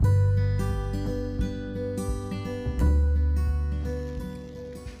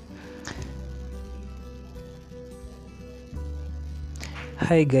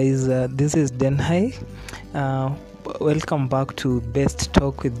Hi guys, this is Denhai. Uh, Welcome back to Best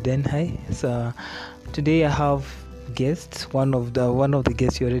Talk with Denhai. So today I have guests. One of the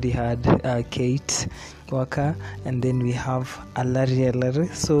guests you already had, Kate Walker, and then we have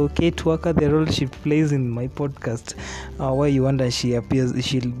Alari. So Kate Walker, the role she plays in my podcast, why you wonder she'll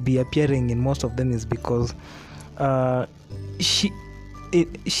be appearing in most of them is because she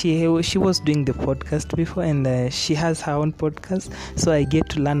she was doing the podcast before, and she has her own podcast, so I get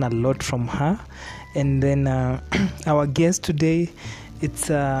to learn a lot from her. And then our guest today, it's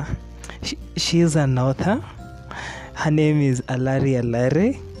she's an author. Her name is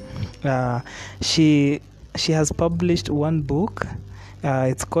Alari. She has published one book.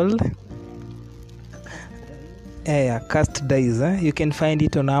 It's called Cast Dice. You can find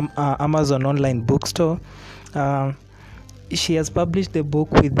it on Amazon online bookstore. She has published the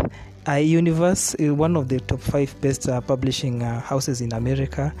book with iUniverse, one of the top 5 best publishing houses in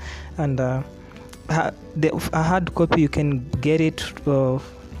America, and a hard copy you can get it with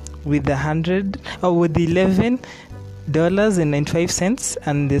 $11.95,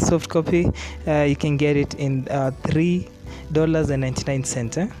 and the soft copy you can get it in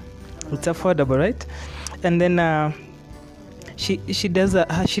 $3.99. It's affordable, right? And then she does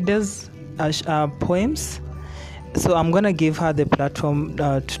poems. So I'm gonna give her the platform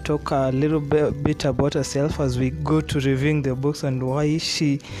to talk a little bit about herself as we go to reviewing the books and why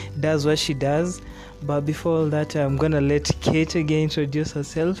she does what she does. But before all that, I'm gonna let Kate again introduce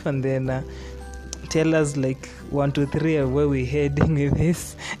herself and then tell us like 1, 2, 3 where we're heading with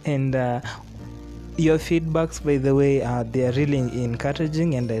this. And your feedbacks, by the way, they are really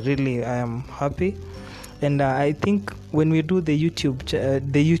encouraging, and I am happy. And I think when we do the YouTube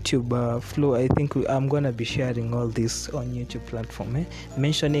flow, I think I'm gonna be sharing all this on YouTube platform.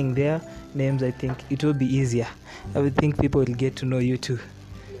 Mentioning their names, I think it will be easier. I would think people will get to know you too.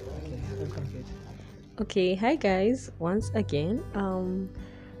 Okay, hi guys, once again.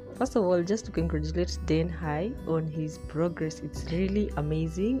 First of all, just to congratulate Denhai on his progress. It's really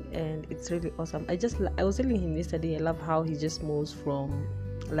amazing and it's really awesome. I was telling him yesterday, I love how he just moves from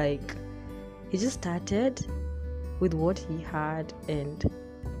he just started with what he had, and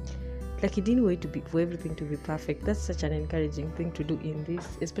he didn't wait for everything to be perfect. That's such an encouraging thing to do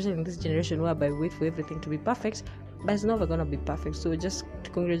especially in this generation, whereby we wait for everything to be perfect, but it's never gonna be perfect. So just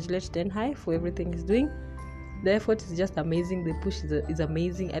to congratulate Denhai for everything he's doing. The effort is just amazing. The push is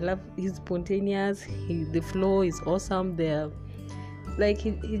amazing. I love his spontaneous. The flow is awesome. He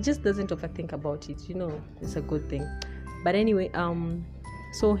just doesn't overthink about it. It's a good thing. But anyway,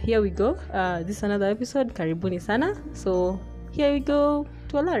 so here we go. This is another episode. Karibuni sana. So here we go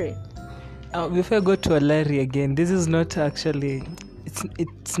to Alari. Before I go to Alari again, this is not actually.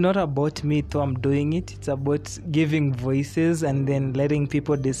 It's not about me though I'm doing it. It's about giving voices and then letting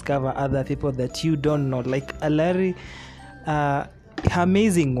people discover other people that you don't know. Like Alari, her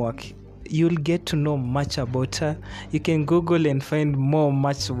amazing work. You'll get to know much about her. You can Google and find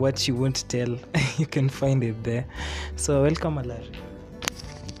much what you won't tell. You can find it there. So welcome, Alari.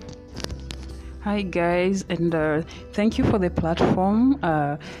 Hi guys, and thank you for the platform.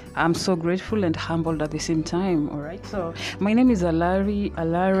 I'm so grateful and humbled at the same time. All right, so my name is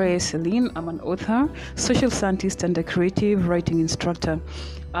Alari Celine. I'm an author, social scientist, and a creative writing instructor.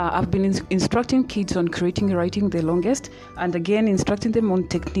 I've been instructing kids on creating writing the longest, and again instructing them on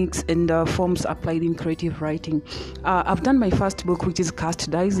techniques and forms applied in creative writing. I've done my first book, which is Cast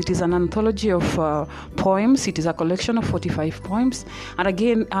Dice. It is an anthology of poems. It is a collection of 45 poems, and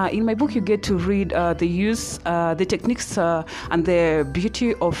again in my book you get to read the use, the techniques, and the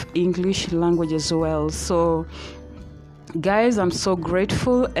beauty of English language as well. So guys, I'm so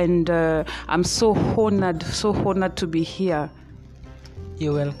grateful, and I'm so honored to be here.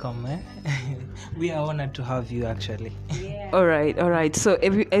 You're welcome. We are honored to have you, actually. Yeah. All right. So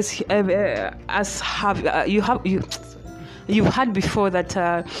you've heard before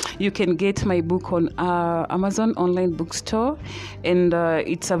that you can get my book on Amazon online bookstore, and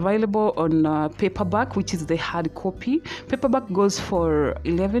it's available on paperback, which is the hard copy. Paperback goes for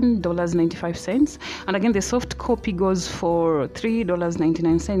 $11.95, and again the soft copy goes for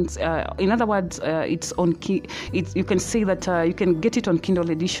 $3.99. In other words, it's on you can say that you can get it on Kindle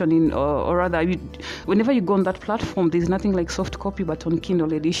edition or rather whenever you go on that platform, there's nothing like soft copy but on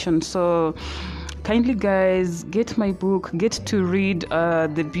Kindle edition. So kindly guys, get my book, get to read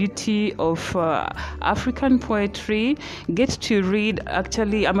the beauty of African poetry, get to read.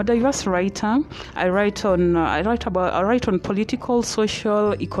 Actually, I'm a diverse writer. I write on political,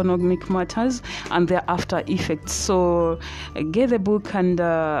 social, economic matters and their after effects. So get the book and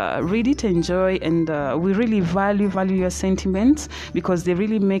read it, enjoy, and we really value your sentiments, because they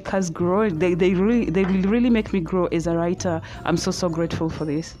really make us grow. They will really make me grow as a writer. I'm so grateful for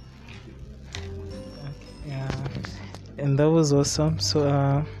this. Yeah, and that was awesome.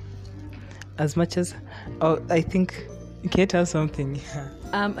 So as much as I think Kate has something.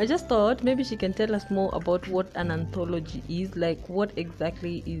 I just thought maybe she can tell us more about what an anthology is. Like, what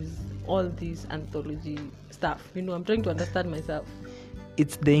exactly is all this anthology stuff? I'm trying to understand myself.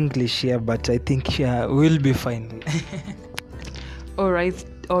 It's the English here, but I think we'll be fine.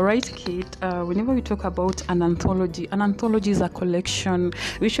 All right, Kate. Whenever we talk about an anthology is a collection.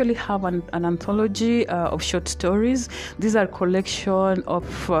 We usually have an anthology of short stories. These are collection of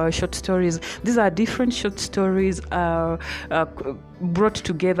short stories. These are different short stories brought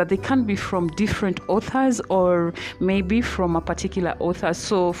together. They can be from different authors or maybe from a particular author.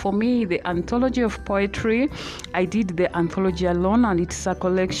 So for me, the anthology of poetry, I did the anthology alone, and it's a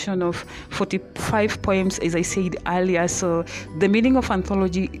collection of 45 poems, as I said earlier. So the meaning of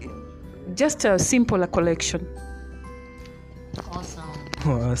anthology, just a simple collection.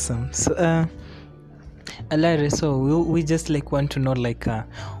 Awesome. So Alare, so we just want to know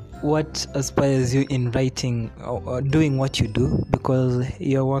what inspires you in writing or doing what you do, because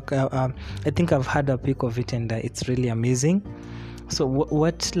your work, I think I've had a peek of it and it's really amazing. So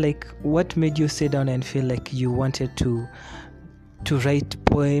what made you sit down and feel like you wanted to write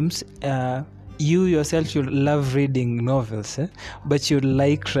poems? You yourself, you love reading novels, but you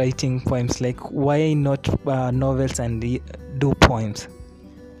like writing poems. Why not novels and do poems?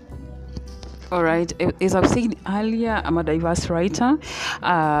 All right. As I've said earlier, I'm a diverse writer.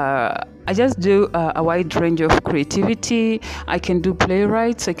 I just do a wide range of creativity. I can do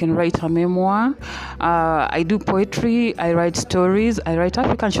playwrights. I can write a memoir. I do poetry. I write stories. I write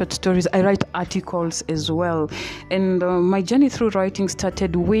African short stories. I write articles as well. And my journey through writing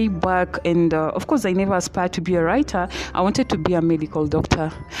started way back. And of course, I never aspired to be a writer. I wanted to be a medical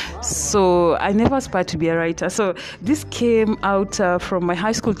doctor. So I never aspired to be a writer. So this came out from my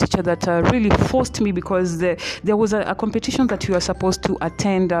high school teacher that really forced me, because there was a competition that you were supposed to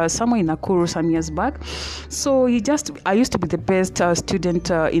attend somewhere in Nakuru some years back. So I used to be the best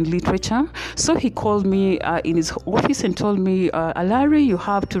student in literature. So he called me in his office and told me, Alari, you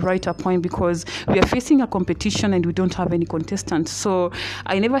have to write a poem because we are facing a competition and we don't have any contestants. So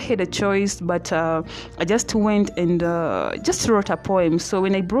I never had a choice, but I just went and just wrote a poem. So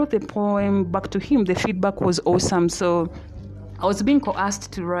when I brought the poem back to him, the feedback was awesome. So I was being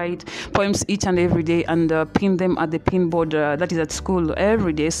coerced to write poems each and every day and pin them at the pin board that is at school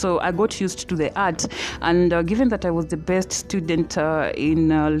every day. So I got used to the art. And given that I was the best student in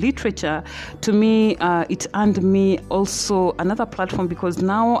literature, to me, it earned me also another platform, because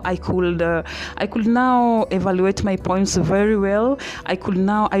now I could now evaluate my poems very well. I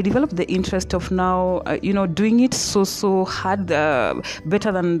developed the interest of now, doing it so hard,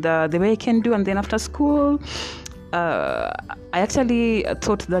 better than the way I can do. And then after school, I actually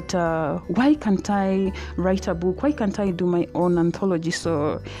thought that why can't I write a book? Why can't I do my own anthology?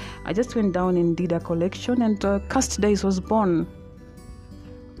 So I just went down and did a collection, and Cast Days was born.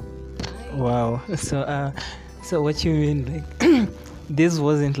 Wow. So what you mean, this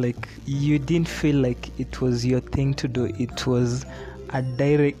wasn't you didn't feel like it was your thing to do. It was a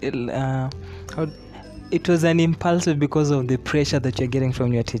direct it was an impulsive because of the pressure that you're getting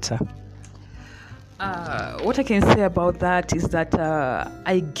from your teacher. What I can say about that is that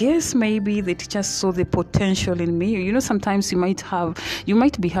I guess maybe the teachers saw the potential in me. Sometimes you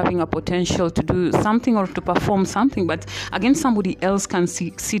might be having a potential to do something or to perform something, but again, somebody else can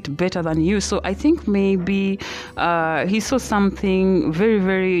see it better than you. So I think maybe he saw something very,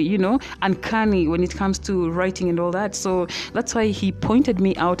 very, uncanny when it comes to writing and all that. So that's why he pointed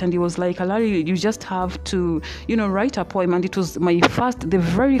me out, and he was like, Alari, you just have to, write a poem. And it was the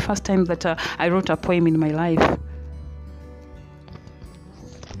very first time that I wrote a poem in my life.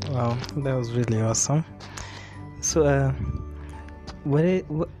 Wow, that was really awesome. So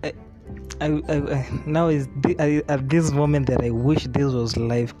now is at this moment that I wish this was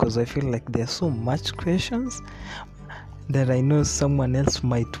live, because I feel like there's so much questions that I know someone else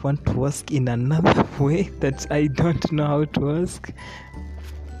might want to ask in another way that I don't know how to ask.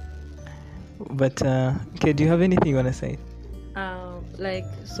 But okay, do you have anything you want to say?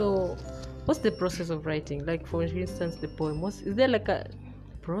 So what's the process of writing? For instance, the poem. Is there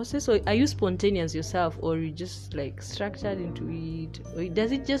process, or are you spontaneous yourself, or you just like structured into it, or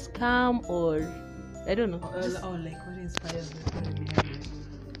does it just come, or I don't know? Or like what inspires the story behind it?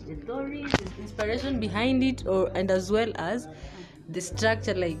 The story, the inspiration behind it, or and as well as the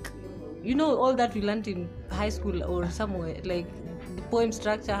structure, like all that we learned in high school or somewhere, like the poem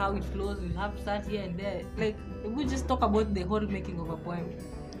structure, how it flows. You have to start here and there. Like we just talk about the whole making of a poem.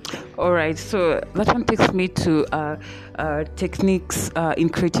 All right, so that one takes me to techniques in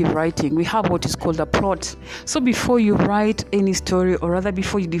creative writing. We have what is called a plot. So before you write any story, or rather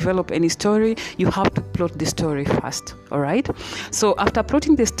before you develop any story, you have to plot the story first. All right. So after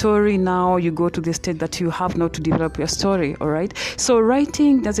plotting the story, now you go to the stage that you have now to develop your story. All right. So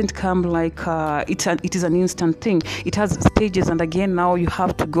writing doesn't come like it is an instant thing. It has stages, and again, now you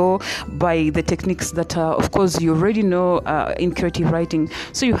have to go by the techniques that, of course, you already know in creative writing.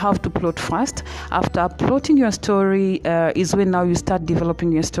 So you have to plot first. After plotting your story is when now you start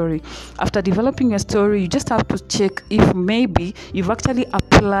developing your story. After developing your story, you just have to check if maybe you've actually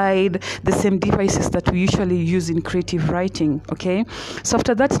applied the same devices that we usually use in creative writing. Okay, so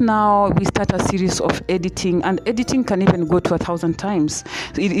after that, now we start a series of editing, and editing can even go to 1,000 times.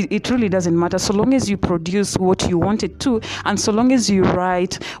 It really doesn't matter, so long as you produce what you wanted to, and so long as you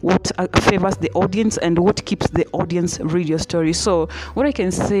write what favors the audience and what keeps the audience read your story. So what I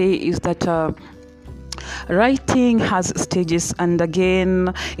can say is that writing has stages, and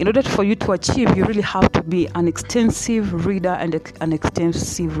again, in order for you to achieve, you really have to be an extensive reader and an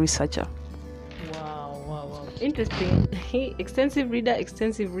extensive researcher. Wow. Interesting. Extensive reader,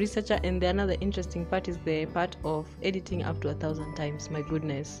 extensive researcher, and the another interesting part is the part of editing up to 1,000 times. My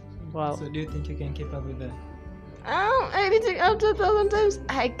goodness. Wow. So do you think you can keep up with that? Editing up to 1,000 times?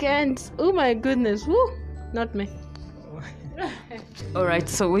 I can't. Oh my goodness. Woo. Not me. All right,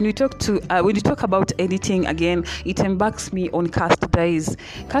 so when you talk about editing, again, it embarks me on Cast Days.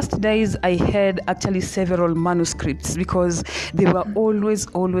 Cast Days, I had actually several manuscripts because they were always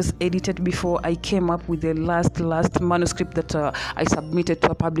edited before I came up with the last manuscript that I submitted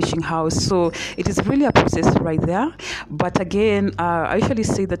to a publishing house. So it is really a process right there. But again, I usually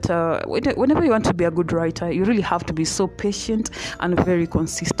say that whenever you want to be a good writer, you really have to be so patient and very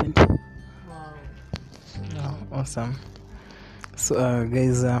consistent. Wow. Oh, awesome. So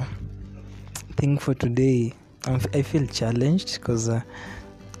guys, I think for today I feel challenged because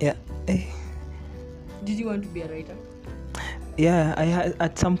Did you want to be a writer?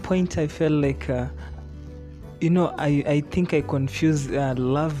 At some point I felt like I think I confuse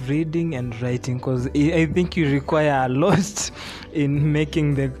love reading and writing, because I think you require a lot in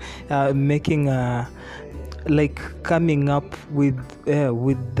making like coming up with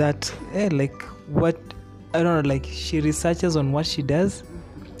that like what I don't know, like she researches on what she does,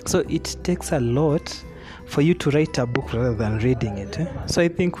 so it takes a lot for you to write a book rather than reading it. So I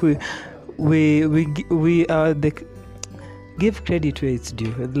think we give credit where it's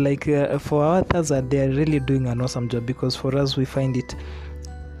due. Like for our authors, they are really doing an awesome job, because for us we find it,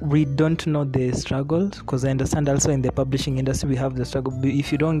 we don't know the struggle, because I understand also in the publishing industry we have the struggle.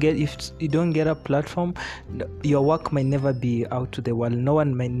 If you don't get a platform, your work might never be out to the world. No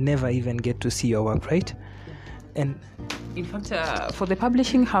one might never even get to see your work, right? And in fact, for the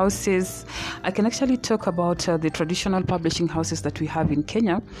publishing houses, I can actually talk about the traditional publishing houses that we have in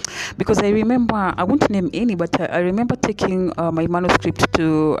Kenya, because I remember, I won't name any, but I remember taking my manuscript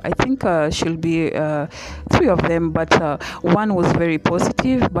to, I think she'll be 3 of them, but one was very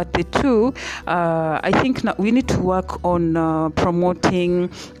positive, but the 2, I think we need to work on promoting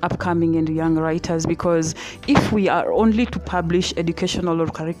upcoming and young writers, because if we are only to publish educational or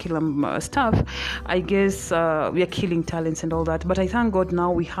curriculum stuff, I guess we are killing talents and all that. But I thank God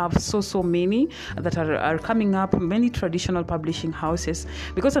now we have so many that are coming up, many traditional publishing houses,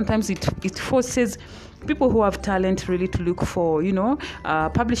 because sometimes it forces people who have talent really to look for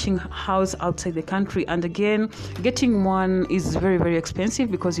publishing house outside the country. And again, getting one is very, very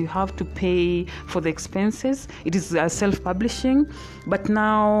expensive, because you have to pay for the expenses. It is self-publishing. But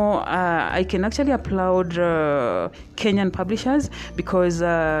now I can actually applaud Kenyan publishers, because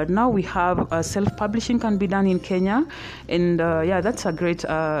now we have self-publishing can be done in Kenya, and that's a great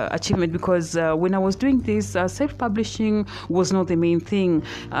achievement, because when I was doing this, self-publishing was not the main thing.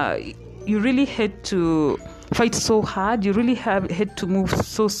 You really had to fight so hard. You really had to move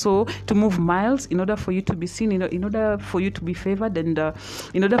to move miles in order for you to be seen, in order for you to be favored, and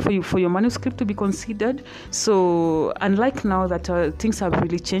in order for your manuscript to be considered. So unlike now that things have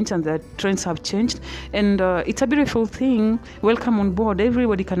really changed and the trends have changed, and it's a beautiful thing. Welcome on board.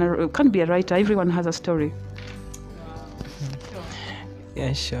 Everybody can be a writer. Everyone has a story.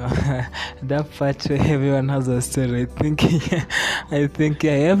 Yeah, sure. That part where everyone has a story. I think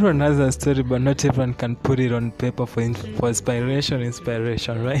everyone has a story, but not everyone can put it on paper for inspiration,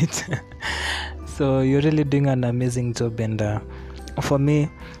 right? So you're really doing an amazing job, and for me,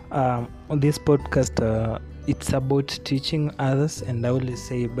 this podcast, it's about teaching others. And I always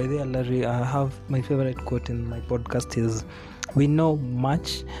say, by the way, Larry, I have my favorite quote in my podcast is, "We know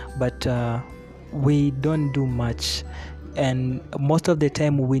much, but we don't do much." And most of the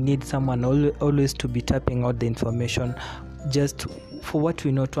time we need someone always to be tapping out the information just for what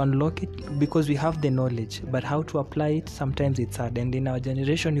we know, to unlock it, because we have the knowledge, but how to apply it, sometimes it's hard. And in our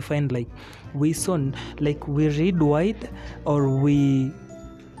generation, you find like we read wide, or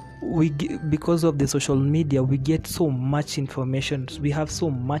because of the social media, we get so much information, we have so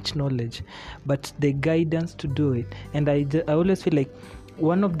much knowledge, but the guidance to do it. And I always feel like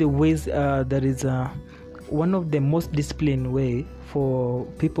one of the ways that is one of the most disciplined way for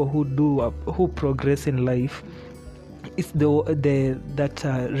people who progress in life is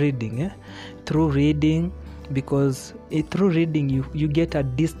reading. Through reading, because through reading you get a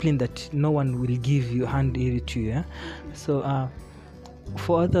discipline that no one will hand it to you. So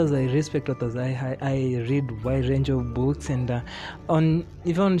for others, I respect others. I read wide range of books, and on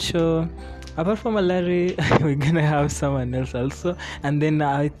even show, apart from Larry, we're gonna have someone else also, and then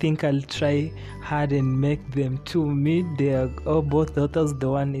I think I'll try hard and make them two meet. They are both authors. The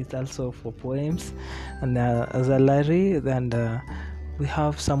one is also for poems, and as a Larry, and we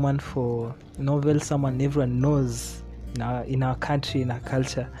have someone for novels, someone everyone knows in our country, in our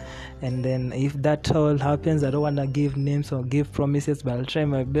culture. And then if that all happens, I don't want to give names or give promises, but I'll try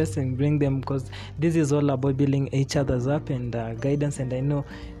my best and bring them, because this is all about building each other's up and guidance. And I know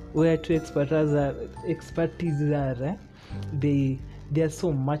where two expertise are, there's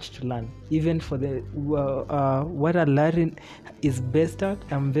so much to learn. Even for the what I learn is best at,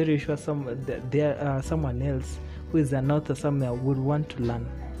 I'm very sure someone else who is an author somewhere would want to learn,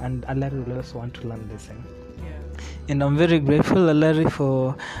 and Alari will also want to learn the same. And I'm very grateful, Alari,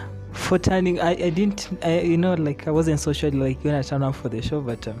 for turning. I wasn't so sure like when I turned up for the show,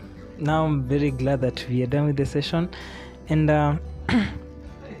 but now I'm very glad that we are done with the session. And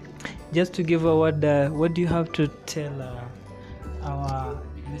just to give a word, what do you have to tell our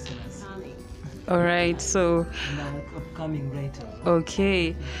listeners? All right, so upcoming writer.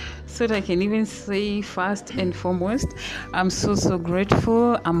 Okay, so I can even say first and foremost, I'm so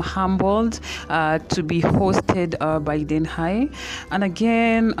grateful. I'm humbled to be hosted by Den Hai, and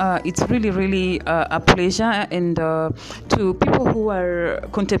again, it's really a pleasure. And to people who are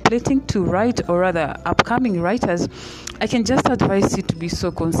contemplating to write, or rather upcoming writers, I can just advise you to be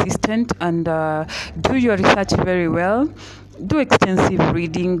so consistent and do your research very well. Do extensive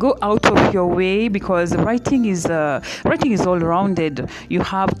reading. Go out of your way, because writing is all rounded. You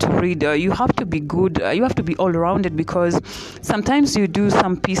have to read. You have to be good. You have to be all rounded, because sometimes you do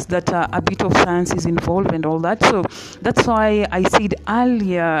some piece that a bit of science is involved and all that. So that's why I said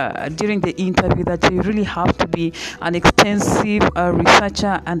earlier during the interview that you really have to be an extensive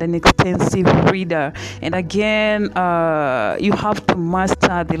researcher and an extensive reader. And again, you have to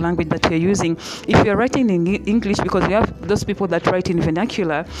master the language that you're using. If you're writing in English, because we have those people that write in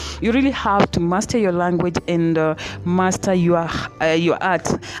vernacular, you really have to master your language and master your art.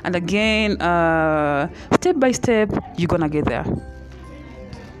 And again, step by step, you're gonna get there.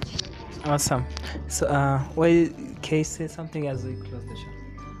 Awesome. So, can you say something as we close the show?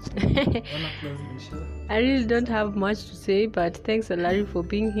 I really don't have much to say, but thanks, Larry, for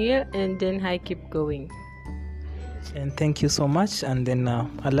being here, and then keep going. And thank you so much. And then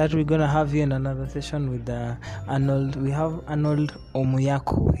Alari, we're gonna have you in another session with Arnold. We have Arnold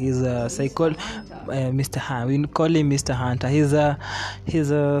Omuyako. He's a Mr. Hunter. We call him Mr. Hunter. He's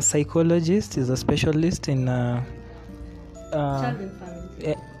a psychologist. He's a specialist in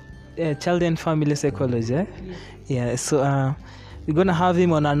child and family psychology. Yeah. So we're gonna have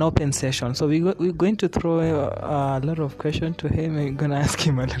him on an open session. So we're going to throw a lot of questions to him. We're gonna ask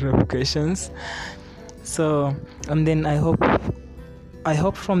him a lot of questions. So, and then I hope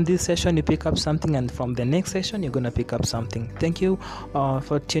from this session you pick up something, and from the next session you're gonna pick up something. Thank you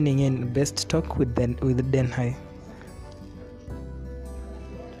for tuning in. Best Talk with Den Hai.